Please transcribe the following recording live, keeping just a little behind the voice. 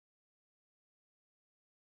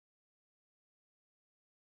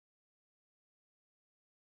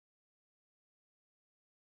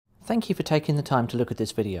Thank you for taking the time to look at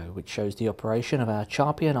this video, which shows the operation of our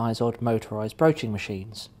Charpy and Izod motorised broaching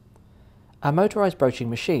machines. Our motorised broaching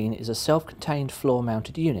machine is a self-contained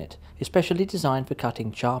floor-mounted unit, especially designed for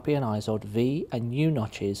cutting Charpy and Izod V and U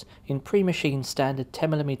notches in pre-machined standard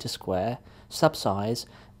 10mm square, sub-size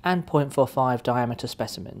and 0.45 diameter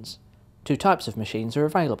specimens. Two types of machines are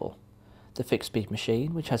available: the fixed speed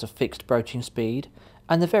machine, which has a fixed broaching speed,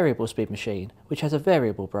 and the variable speed machine, which has a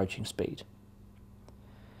variable broaching speed.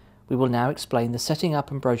 We will now explain the setting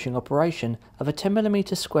up and broaching operation of a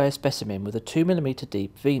 10mm square specimen with a 2mm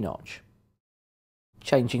deep V-notch.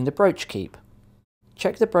 Changing the broach keep.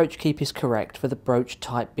 Check the broach keep is correct for the broach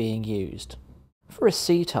type being used. For a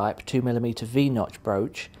C-type 2mm V-notch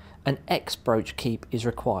broach, an X broach keep is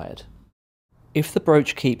required. If the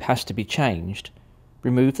broach keep has to be changed,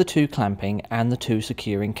 remove the two clamping and the two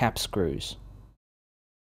securing cap screws.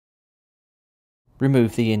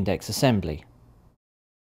 Remove the index assembly.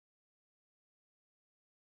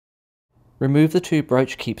 Remove the two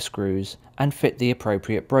broach keep screws and fit the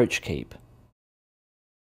appropriate broach keep.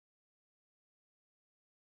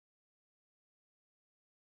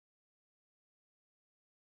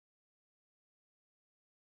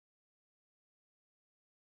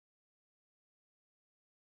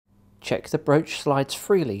 Check the broach slides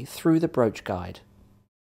freely through the broach guide.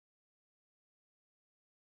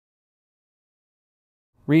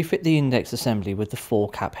 Refit the index assembly with the 4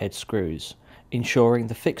 cap head screws, ensuring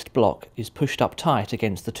the fixed block is pushed up tight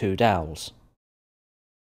against the 2 dowels.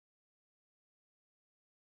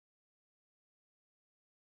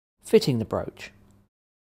 Fitting the broach.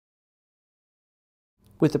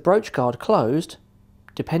 With the broach guard closed,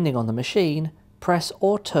 depending on the machine, press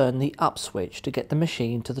or turn the up switch to get the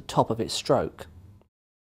machine to the top of its stroke.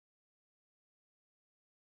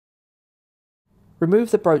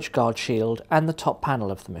 Remove the broach guard shield and the top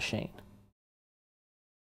panel of the machine.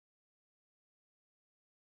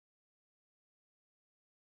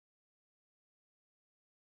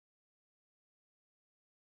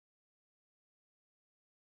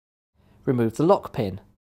 Remove the lock pin,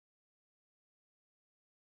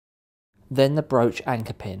 then the broach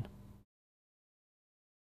anchor pin.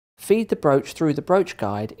 Feed the broach through the broach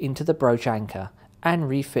guide into the broach anchor and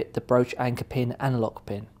refit the broach anchor pin and lock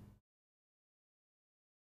pin.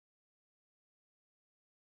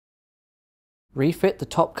 Refit the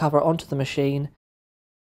top cover onto the machine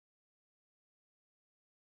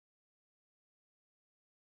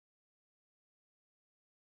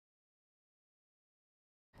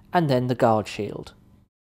and then the guard shield.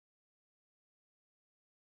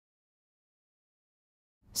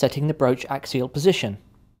 Setting the broach axial position.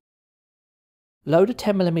 Load a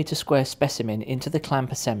 10mm square specimen into the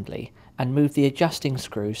clamp assembly and move the adjusting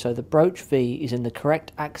screw so the broach V is in the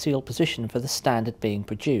correct axial position for the standard being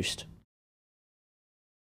produced.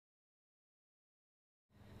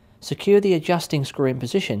 Secure the adjusting screw in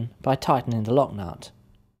position by tightening the lock nut.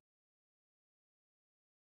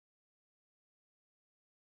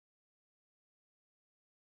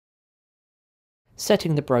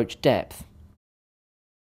 Setting the broach depth.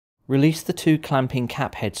 Release the 2 clamping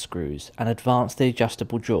cap head screws and advance the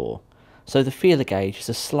adjustable jaw, so the feeler gauge is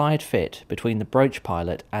a slide fit between the broach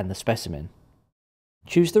pilot and the specimen.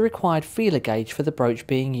 Choose the required feeler gauge for the broach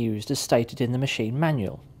being used as stated in the machine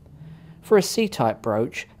manual. For a C-type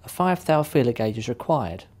broach, a 5 thou feeler gauge is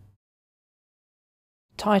required.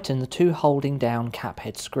 Tighten the 2 holding down cap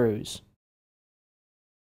head screws.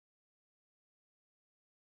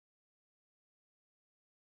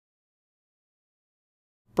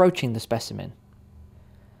 Broaching the specimen.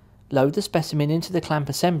 Load the specimen into the clamp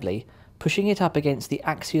assembly, pushing it up against the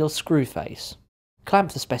axial screw face.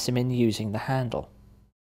 Clamp the specimen using the handle.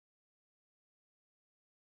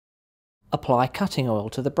 Apply cutting oil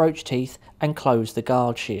to the broach teeth and close the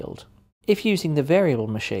guard shield. If using the variable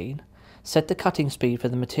machine, set the cutting speed for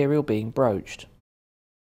the material being broached.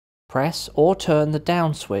 Press or turn the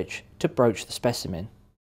down switch to broach the specimen.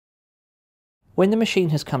 When the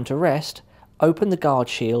machine has come to rest, open the guard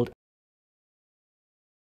shield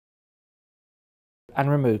and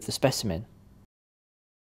remove the specimen.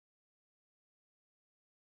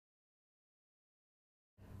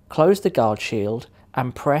 Close the guard shield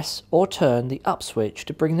and press or turn the up switch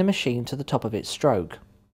to bring the machine to the top of its stroke.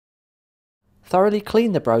 Thoroughly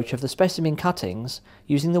clean the broach of the specimen cuttings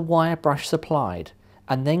using the wire brush supplied,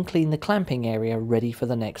 and then clean the clamping area ready for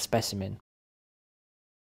the next specimen.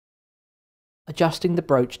 Adjusting the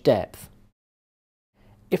broach depth.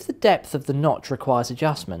 If the depth of the notch requires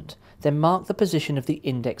adjustment, then mark the position of the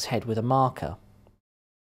index head with a marker.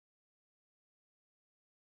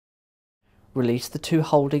 Release the 2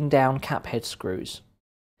 holding down cap head screws.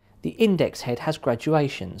 The index head has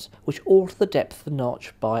graduations, which alter the depth of the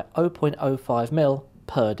notch by 0.05 mm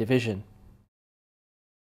per division.